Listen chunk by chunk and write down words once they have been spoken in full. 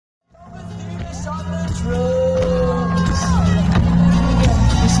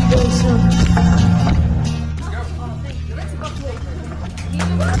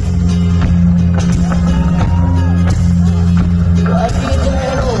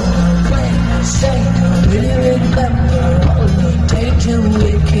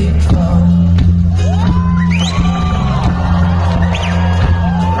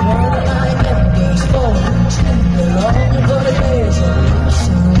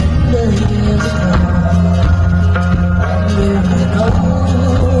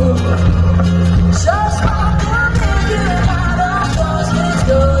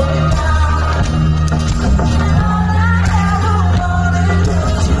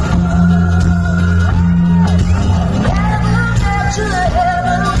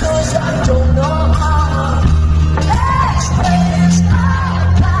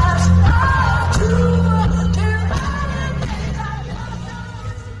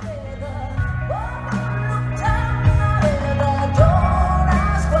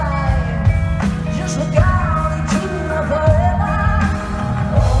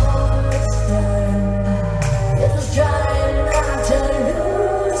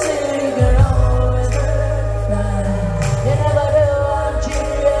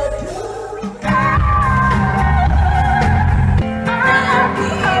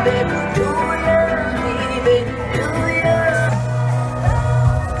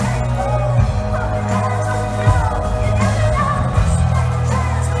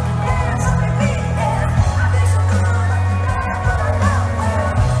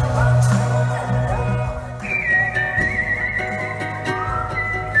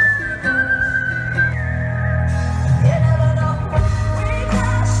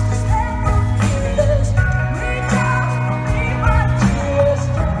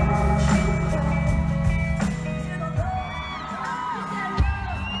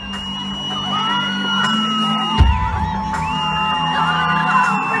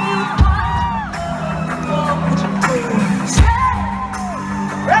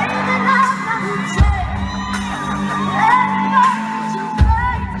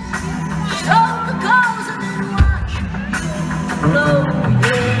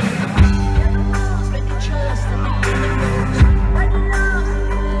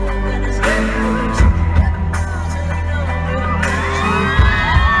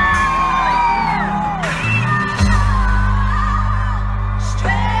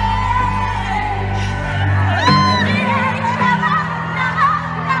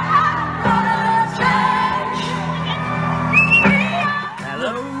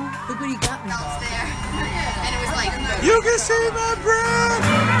You can see my breath!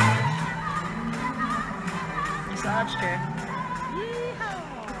 Massage chair.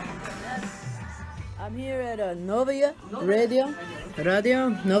 I'm here at Novaya Radio.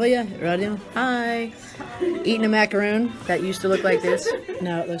 Hi. Eating a macaroon that used to look like this.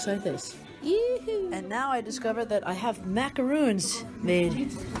 Now it looks like this. And now I discovered that I have macaroons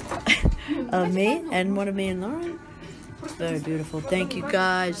made of me and one of me and Lauren. Very beautiful. Thank you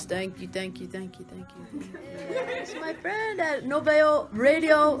guys. Thank you. It's my friend at Novaya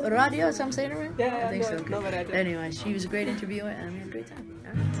Radio. Is I'm saying it right? Yeah, I think so. Novaya. Anyway, she was a great interviewer and we had a great time.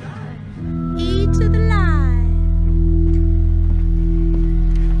 E to the line.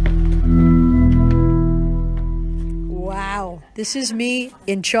 Wow. This is me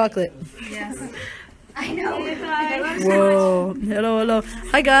in chocolate. Yes. I know. Whoa. Hello.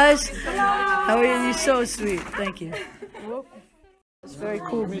 Hi, guys. Hello. How are you? You're so sweet. Thank you. Whoa. This very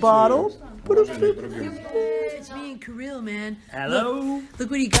cool bottle. It's me and Kirill, man. Hello.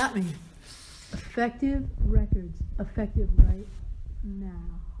 Look what he got me. Effective Records. Effective right now.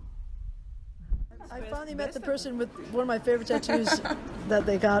 I finally met the person with one of my favorite tattoos that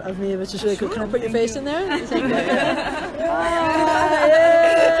they got of me, which is really cool. Can I put your face in there? Is that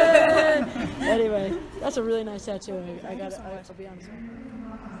good? Anyway, that's a really nice tattoo. I got it. I'll be honest with you.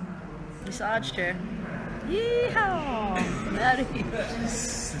 Massage chair. Yeehaw! Maddie.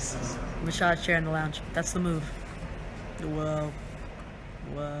 Massage chair in the lounge. That's the move. Whoa.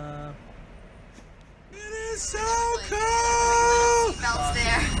 It is so cold! Belts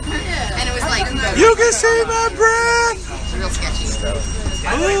there. And it was like, You can see my breath! real sketchy.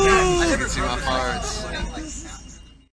 Ooh. I can see my parts.